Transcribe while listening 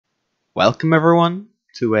Welcome everyone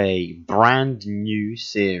to a brand new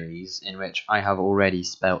series in which I have already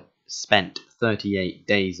spent 38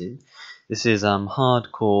 days in. This is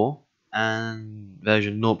hardcore and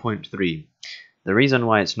version 0.3. The reason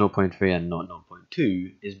why it's 0.3 and not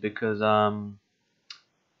 0.2 is because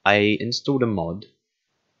I installed a mod,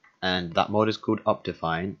 and that mod is called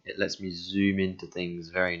Optifine. It lets me zoom into things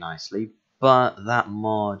very nicely, but that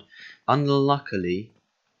mod unluckily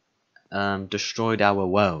destroyed our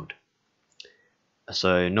world.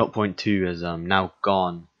 So 0.2 is now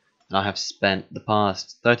gone, and I have spent the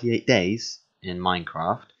past 38 days in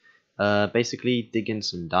Minecraft basically digging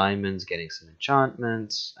some diamonds, getting some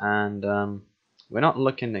enchantments, and we're not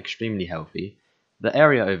looking extremely healthy. The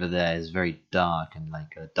area over there is very dark and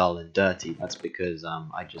dull and dirty. That's because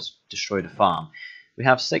I just destroyed a farm. We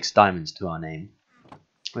have 6 diamonds to our name,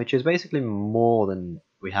 which is basically more than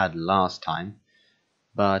we had last time.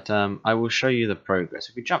 But I will show you the progress.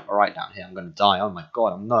 If we jump right down here, I'm going to die. Oh my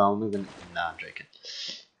god, I'm moving. No, I'm joking.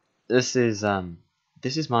 This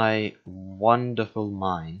is my wonderful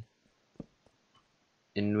mine,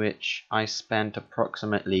 in which I spent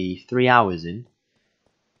approximately 3 hours in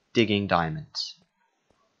digging diamonds,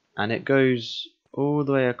 and it goes all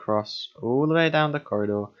the way across, all the way down the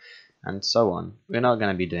corridor, and so on. We're not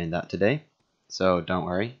going to be doing that today, so don't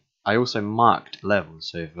worry. I also marked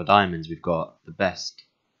levels, so for diamonds we've got the best,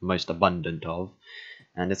 most abundant of,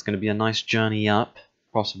 and it's going to be a nice journey up,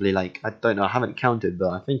 possibly I don't know, I haven't counted,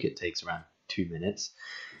 but I think it takes around 2 minutes.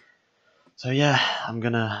 So yeah, I'm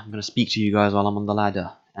gonna speak to you guys while I'm on the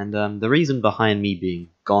ladder, and the reason behind me being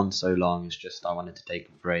gone so long is just I wanted to take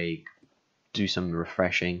a break, do some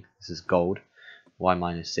refreshing. This is gold, Y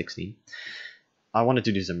minus 16. I wanted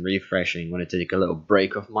to do some refreshing, wanted to take a little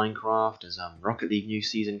break off Minecraft as Rocket League new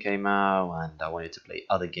season came out, and I wanted to play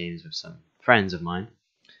other games with some friends of mine.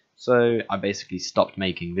 So I basically stopped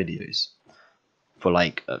making videos for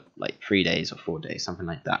like 3 days or 4 days, something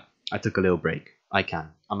like that. I took a little break.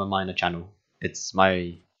 I'm a minor channel. It's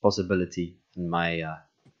my possibility and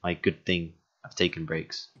my good thing of taking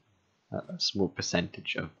breaks. A small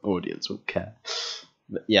percentage of audience will care.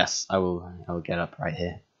 But yes, I will get up right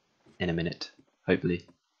here in a minute. Hopefully,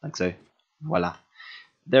 like so. Voila.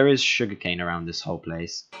 There is sugarcane around this whole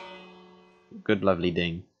place. Good lovely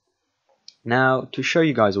ding. Now, to show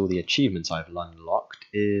you guys all the achievements I've unlocked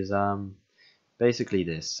is basically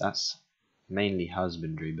this. That's mainly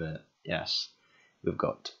husbandry, but yes. We've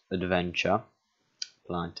got adventure,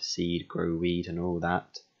 plant a seed, grow wheat and all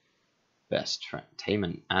that. Best friend, tame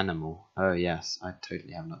an animal. Oh yes, I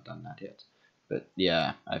totally have not done that yet. But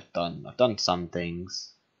yeah, I've done some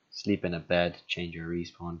things. Sleep in a bed, change your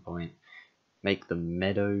respawn point, make the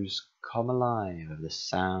meadows come alive with the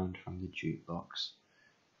sound from the jukebox.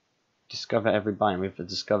 Discover every biome. We've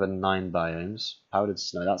discovered 9 biomes. Powdered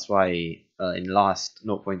snow. That's why in last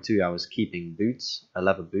 0.2 I was keeping boots,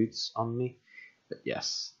 leather boots on me. But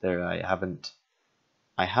yes, there I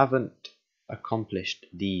haven't accomplished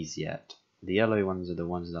these yet. The yellow ones are the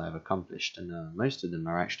ones that I've accomplished, and most of them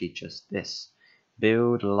are actually just this.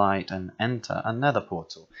 Build, light, and enter a nether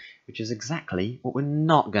portal, which is exactly what we're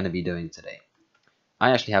not going to be doing today.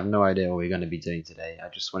 I actually have no idea what we're going to be doing today. I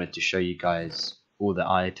just wanted to show you guys all the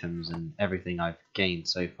items and everything I've gained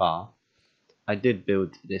so far. I did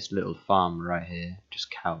build this little farm right here,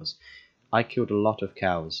 just cows. I killed a lot of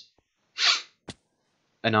cows.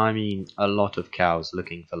 And I mean a lot of cows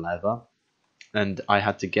looking for leather. And I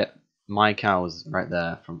had to get my cows right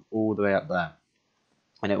there from all the way up there.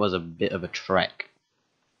 And it was a bit of a trek.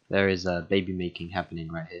 There is a baby making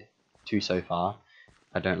happening right here. 2 so far.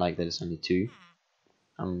 I don't like that it's only 2.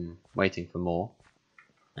 I'm waiting for more.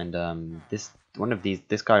 And this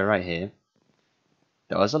guy right here,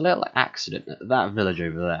 there was a little accident at that village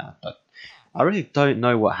over there, but I really don't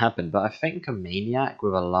know what happened, but I think a maniac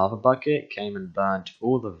with a lava bucket came and burnt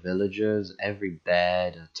all the villagers, every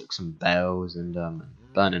bed, took some bells, and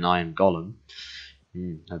burnt an iron golem.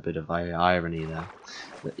 A bit of irony there.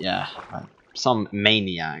 But yeah, some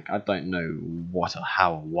maniac, I don't know what or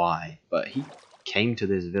how or why, but he came to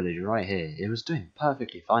this village right here. It was doing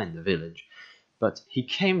perfectly fine, the village. But he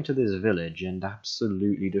came to this village and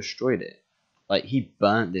absolutely destroyed it. Like, he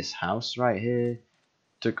burnt this house right here,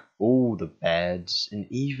 took all the beds, and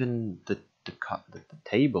even the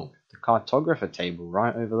table, the cartographer table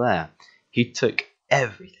right over there. He took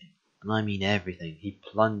everything, and I mean everything. He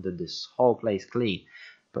plundered this whole place clean.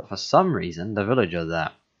 But for some reason, the villager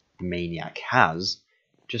that the maniac has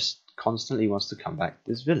just constantly wants to come back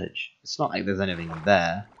to this village. It's not like there's anything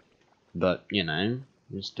there, but you know,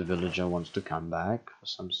 just the villager wants to come back for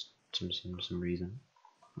some reason.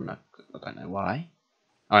 I don't know why.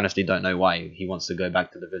 I honestly don't know why he wants to go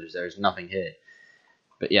back to the village. There is nothing here.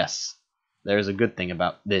 But yes, there is a good thing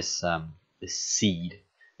about this this seed,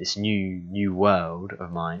 this new world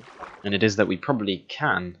of mine, and it is that we probably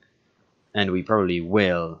can, and we probably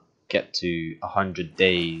will, get to 100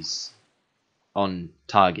 days on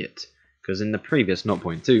target. Because in the previous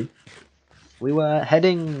 0.2, we were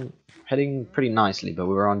heading pretty nicely, but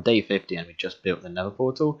we were on day 50 and we just built the Nether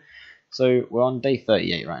portal. So we're on day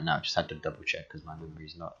 38 right now. Just had to double check because my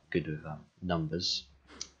memory's not good with numbers,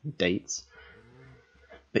 dates.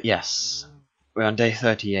 But yes, we're on day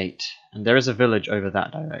 38, and there is a village over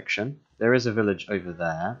that direction. There is a village over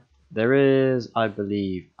there. There is, I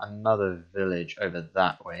believe, another village over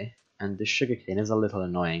that way. And the sugarcane is a little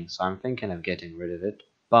annoying, so I'm thinking of getting rid of it.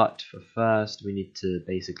 But for first, we need to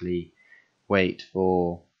basically wait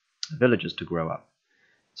for villagers to grow up.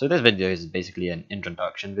 So this video is basically an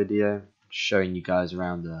introduction video, showing you guys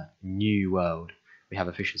around the new world. We have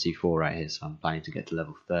efficiency 4 right here, so I'm planning to get to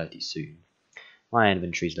level 30 soon. My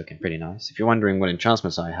inventory is looking pretty nice. If you're wondering what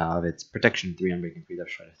enchantments I have, it's Protection 3, Unbreaking 3,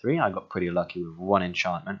 Depth Strider 3. I got pretty lucky with one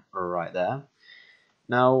enchantment right there.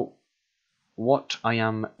 Now, what I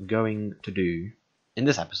am going to do in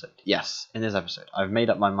this episode, yes, in this episode, I've made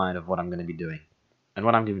up my mind of what I'm going to be doing. And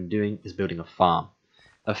what I'm going to be doing is building a farm.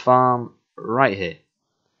 A farm right here.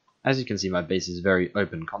 As you can see, my base is very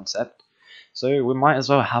open concept. So we might as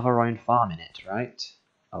well have our own farm in it, right?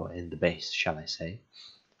 Oh, in the base, shall I say.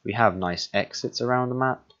 We have nice exits around the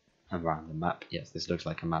map. Yes, this looks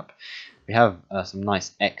like a map. We have some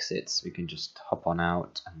nice exits. We can just hop on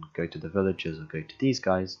out and go to the villagers or go to these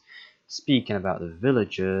guys. Speaking about the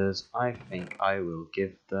villagers, I think I will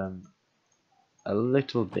give them a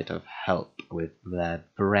little bit of help with their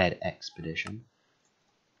bread expedition.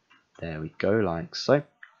 There we go, like so.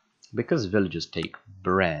 Because villagers take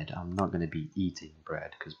bread, I'm not going to be eating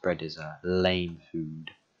bread, because bread is a lame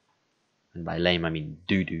food. And by lame I mean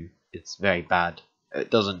doo-doo. It's very bad. It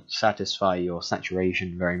doesn't satisfy your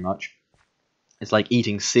saturation very much. It's like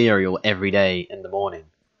eating cereal every day in the morning.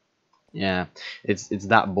 Yeah, it's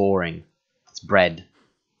that boring. It's bread.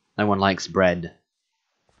 No one likes bread.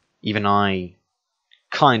 Even I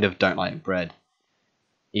kind of don't like bread.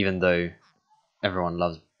 Even though everyone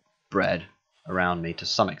loves bread around me to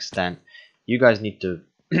some extent. You guys need to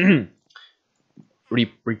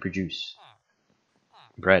reproduce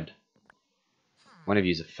bread. One of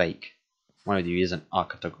you is a fake. One of you is an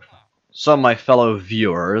architectographer. So my fellow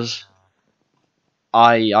viewers,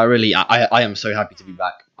 I am so happy to be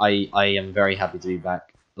back. I am very happy to be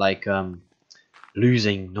back. Like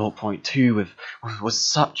losing 0.2 was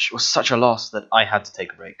such a loss that I had to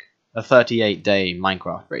take a break. A 38-day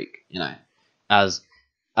Minecraft break, you know. As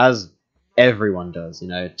everyone does, you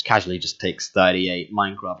know, it casually just takes 38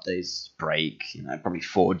 Minecraft days break, you know, probably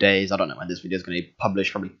 4 days. I don't know when this video is going to be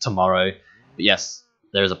published, probably tomorrow. But yes,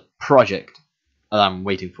 there is a project that I'm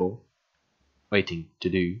waiting to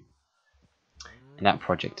do, and that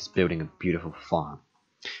project is building a beautiful farm.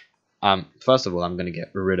 First of all, I'm going to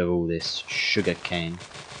get rid of all this sugar cane,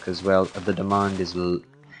 because, well, the demand is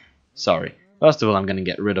sorry. First of all, I'm going to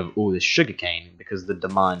get rid of all this sugar cane because the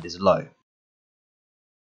demand is low.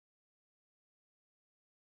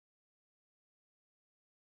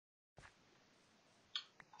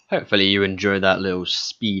 Hopefully you enjoyed that little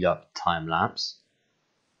speed up time lapse.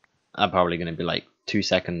 I'm probably going to be like 2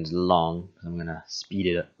 seconds long. I'm going to speed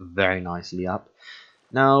it very nicely up.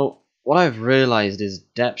 Now, what I've realized is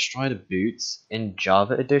Depth Strider boots in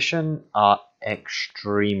Java Edition are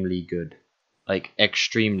extremely good. Like,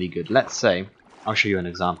 extremely good. Let's say, I'll show you an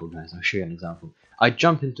example, guys. I'll show you an example. I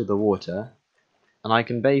jump into the water, and I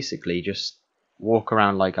can basically just walk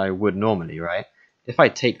around like I would normally, right? If I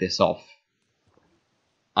take this off,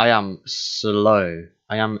 I am slow.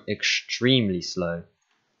 I am extremely slow.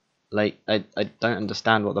 Like, I don't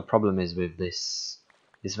understand what the problem is with this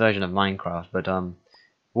version of Minecraft, but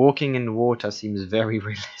walking in water seems very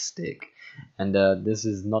realistic, and this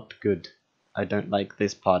is not good. I don't like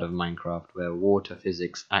this part of Minecraft where water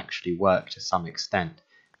physics actually work to some extent.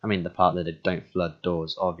 I mean, the part that it don't flood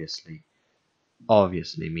doors obviously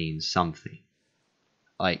means something.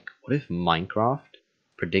 Like, what if Minecraft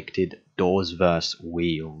predicted doors versus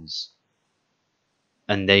wheels?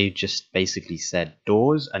 And they just basically said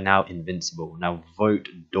doors are now invincible. Now vote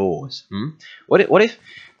doors. What if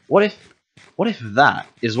that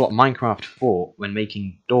is what Minecraft thought when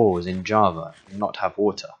making doors in Java and not have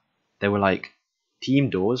water? They were like, team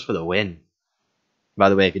doors for the win. By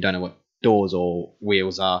the way, if you don't know what doors or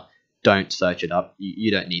wheels are, don't search it up. You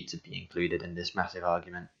don't need to be included in this massive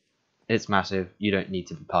argument. It's massive. You don't need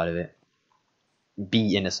to be part of it.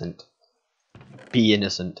 Be innocent. Be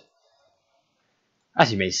innocent.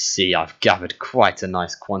 As you may see, I've gathered quite a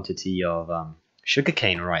nice quantity of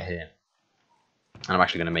sugarcane right here. And I'm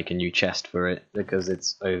actually going to make a new chest for it because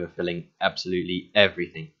it's overfilling absolutely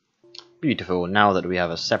everything. Beautiful. Now that we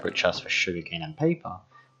have a separate chest for sugarcane and paper,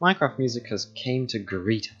 Minecraft music has came to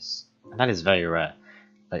greet us. And that is very rare.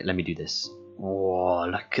 Like, let me do this. Whoa,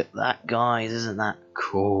 look at that, guys. Isn't that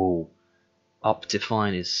cool?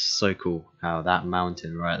 Optifine is so cool. Now, that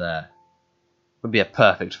mountain right there would be a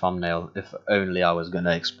perfect thumbnail if only I was going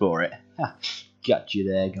to explore it. Got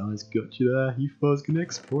you there, guys. Got you there. You was going to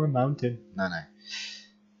explore a mountain. No.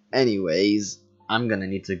 Anyways, I'm going to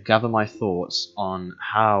need to gather my thoughts on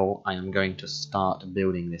how I am going to start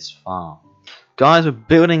building this farm. Guys, we're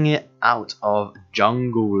building it out of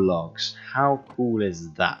jungle logs. How cool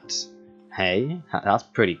is that? Hey, that's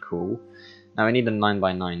pretty cool. Now we need a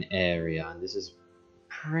 9x9 area, and this is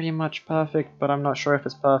pretty much perfect, but I'm not sure if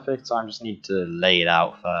it's perfect, so I just need to lay it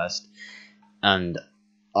out first. And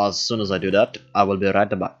as soon as I do that, I will be right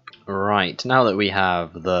back. Right, now that we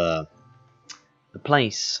have the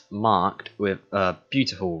place marked with a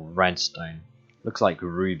beautiful redstone. Looks like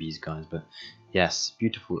rubies, guys, but yes,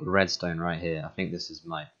 beautiful redstone right here. I think this is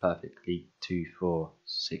my perfectly 2, 4,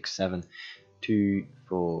 6, 7. 2,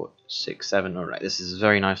 4, 6, 7. Alright, this is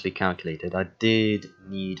very nicely calculated. I did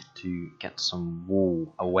need to get some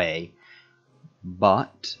wool away,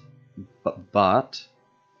 but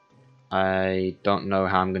I don't know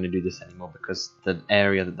how I'm going to do this anymore because the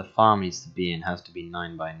area that the farm needs to be in has to be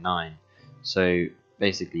 9x9. So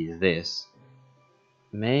basically this.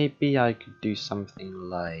 Maybe I could do something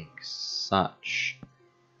like such.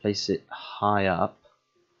 Place it high up,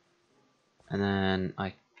 and then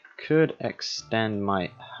I could extend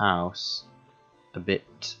my house a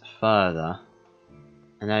bit further,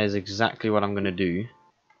 and that is exactly what I'm going to do.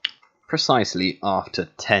 Precisely after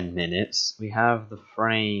 10 minutes, we have the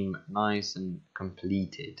frame nice and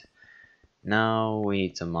completed. Now we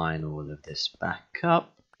need to mine all of this back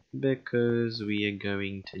up, because we are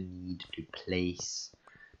going to need to place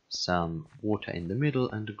some water in the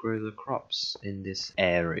middle and grow the crops in this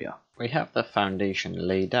area. We have the foundation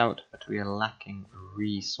laid out, but we are lacking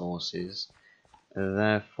resources.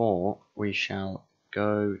 Therefore, we shall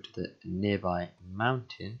go to the nearby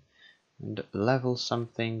mountain and level some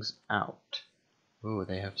things out. Oh,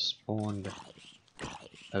 they have spawned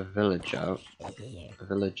a villager.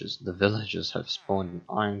 The villagers have spawned an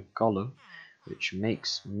iron golem, which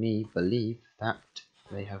makes me believe that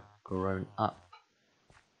they have grown up.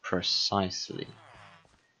 Precisely.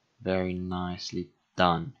 Very nicely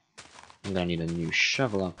done. I'm gonna need a new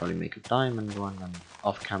shovel. I'll probably make a diamond one, and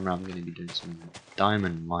off camera I'm gonna be doing some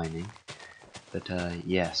diamond mining. But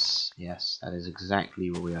yes, that is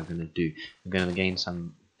exactly what we are gonna do. We're gonna gain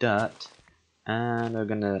some dirt, and we're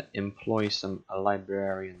gonna employ some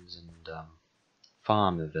librarians and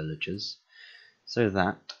farmer villagers, so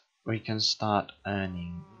that we can start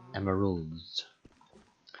earning emeralds.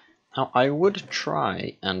 Now, I would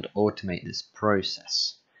try and automate this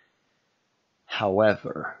process.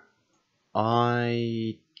 However,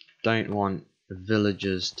 I don't want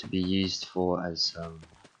villagers to be used for as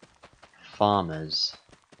farmers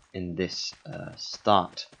in this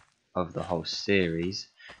start of the whole series.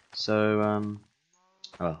 So,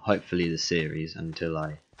 well, hopefully the series, until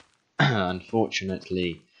I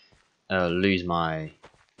unfortunately lose my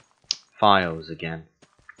files again.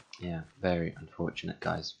 Yeah, very unfortunate,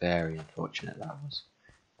 guys. Very unfortunate that was.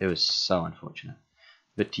 It was so unfortunate.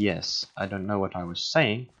 But yes, I don't know what I was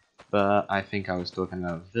saying, but I think I was talking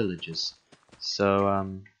about villages.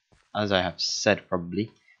 So, as I have said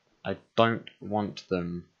probably, I don't want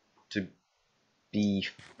them to be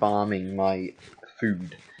farming my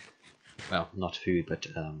food. Well, not food, but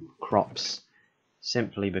crops.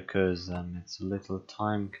 Simply because it's a little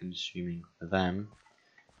time consuming for them.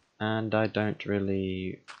 And I don't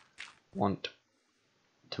really want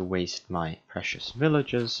to waste my precious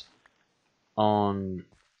villagers on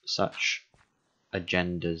such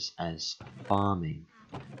agendas as farming.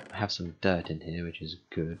 I have some dirt in here, which is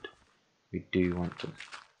good. We do want to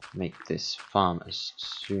make this farm as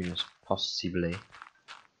soon as possibly.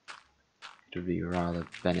 It would be rather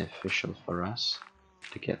beneficial for us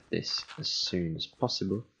to get this as soon as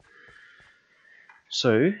possible.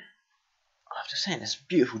 So, after saying this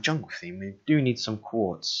beautiful jungle theme, we do need some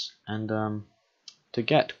quartz, and to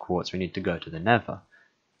get quartz we need to go to the nether.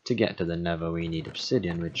 To get to the nether we need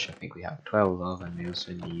obsidian, which I think we have 12 of, and we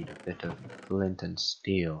also need a bit of flint and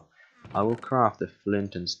steel. I will craft the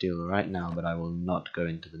flint and steel right now, but I will not go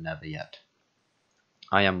into the nether yet.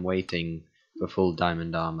 I am waiting for full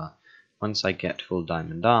diamond armor. Once I get full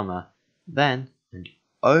diamond armor, then, and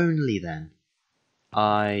only then,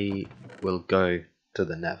 I will go to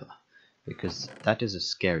the Nether, because that is a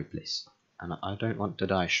scary place, and I don't want to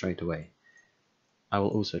die straight away. I will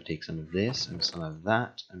also take some of this and some of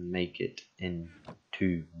that and make it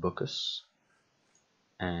into bookus.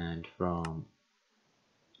 And from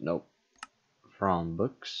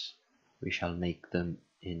books we shall make them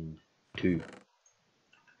into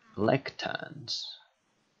lecterns,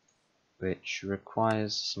 which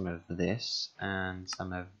requires some of this and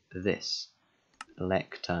some of this.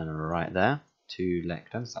 Lectern right there, 2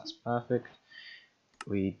 lecterns, that's perfect.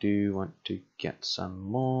 We do want to get some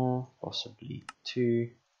more, possibly 2.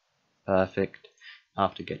 Perfect.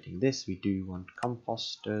 After getting this, we do want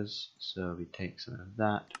composters, so we take some of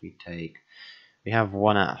that. We have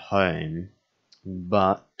 1 at home,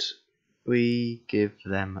 but we give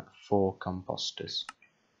them 4 composters.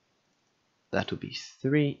 That will be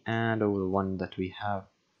 3, and all the 1 that we have,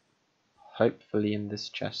 hopefully in this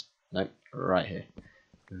chest. Nope, right here.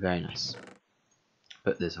 Very nice.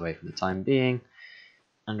 Put this away for the time being,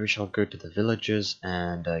 and we shall go to the villagers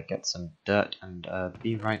and get some dirt and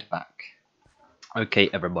be right back. Okay,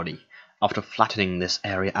 everybody, after flattening this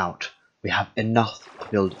area out, we have enough to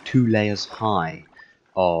build 2 layers high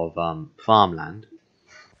of farmland.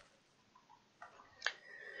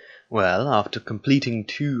 Well, after completing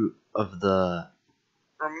 2 of the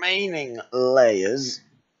remaining layers,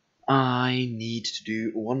 I need to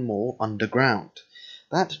do 1 more underground.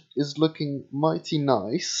 That is looking mighty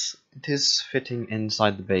nice. It is fitting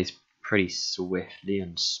inside the base pretty swiftly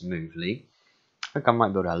and smoothly. I think I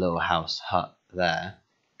might build a little house hut there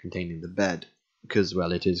containing the bed, because,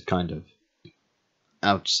 well, it is kind of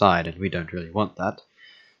outside and we don't really want that.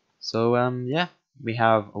 So yeah, we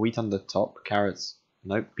have wheat on the top, carrots,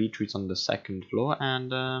 nope, beetroots on the 2nd floor,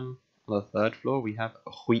 and on the 3rd floor we have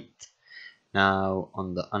wheat. Now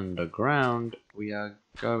on the underground we are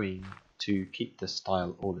going to keep the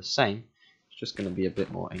style all the same. It's just going to be a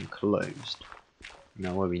bit more enclosed.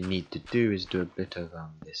 Now what we need to do is do a bit of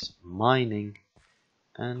this mining,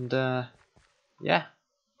 and yeah,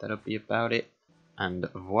 that'll be about it. And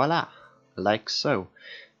voila, like so.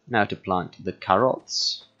 Now to plant the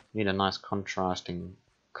carrots, need a nice contrasting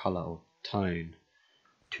color or tone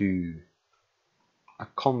to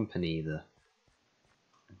accompany the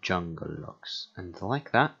jungle looks, and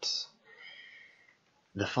like that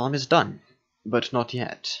the farm is done, but not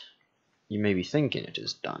yet. You may be thinking it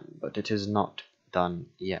is done, but it is not done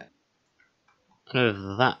yet.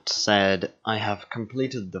 With that said, I have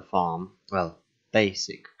completed the farm. Well,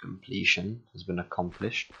 basic completion has been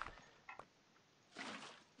accomplished,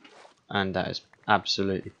 and that is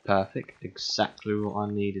absolutely perfect, exactly what I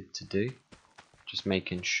needed to do. Just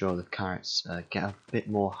making sure the carrots get a bit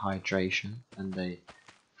more hydration than they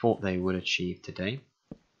thought they would achieve today.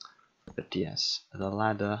 But yes, the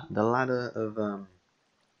ladder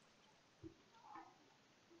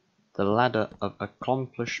of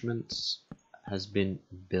accomplishments has been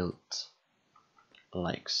built,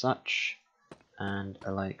 like such and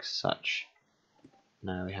like such.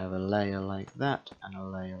 Now we have a layer like that and a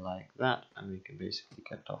layer like that, and we can basically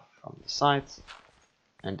get off from the sides,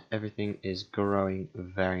 and everything is growing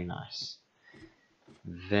very nice.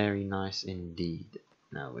 Very nice indeed.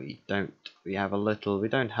 Now we don't have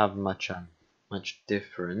much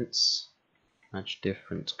difference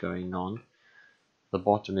going on. The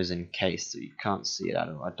bottom is encased, so you can't see it at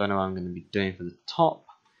all. I don't know what I'm going to be doing for the top,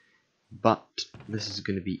 but this is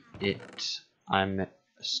going to be it. I'm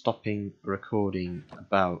stopping recording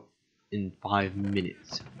about in 5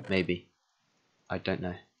 minutes, maybe. I don't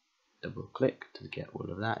know. Double click to get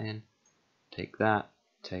all of that in. Take that.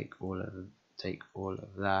 Take all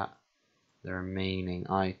of that. The remaining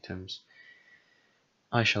items.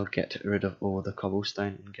 I shall get rid of all the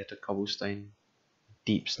cobblestone and get a cobblestone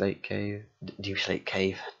deep slate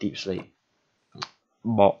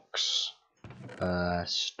box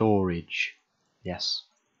storage. Yes,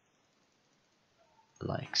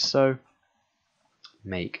 like so.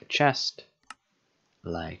 Make a chest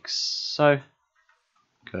like so.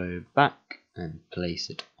 Go back and place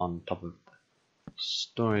it on top of the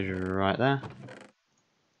storage right there.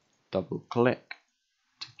 Double click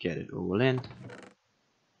to get it all in.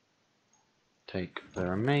 Take the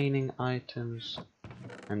remaining items,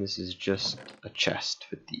 and this is just a chest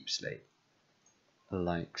for deep slate,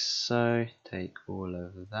 like so. Take all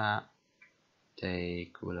of that,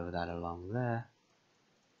 along there,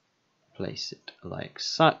 place it like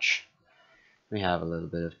such. We have a little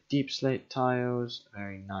bit of deep slate tiles,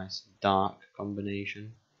 very nice dark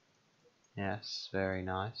combination, yes, very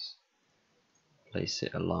nice. Place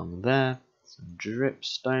it along there, some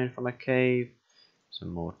dripstone from a cave,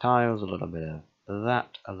 some more tiles, a little bit of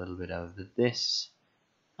that, a little bit of this,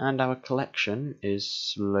 and our collection is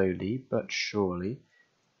slowly but surely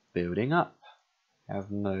building up. We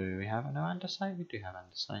have no andesite. We do have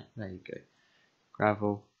andesite. There you go.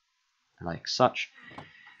 Gravel, like such.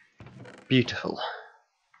 Beautiful.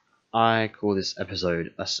 I call this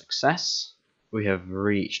episode a success. We have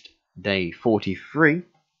reached day 43.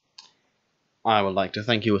 I would like to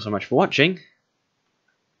thank you all so much for watching,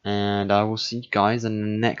 and I will see you guys in the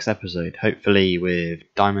next episode, hopefully with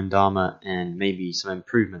diamond armor and maybe some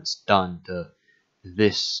improvements done to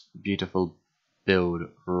this beautiful build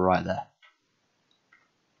right there.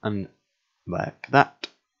 And like that,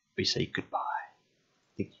 we say goodbye.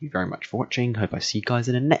 Thank you very much for watching. Hope I see you guys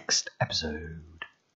in the next episode.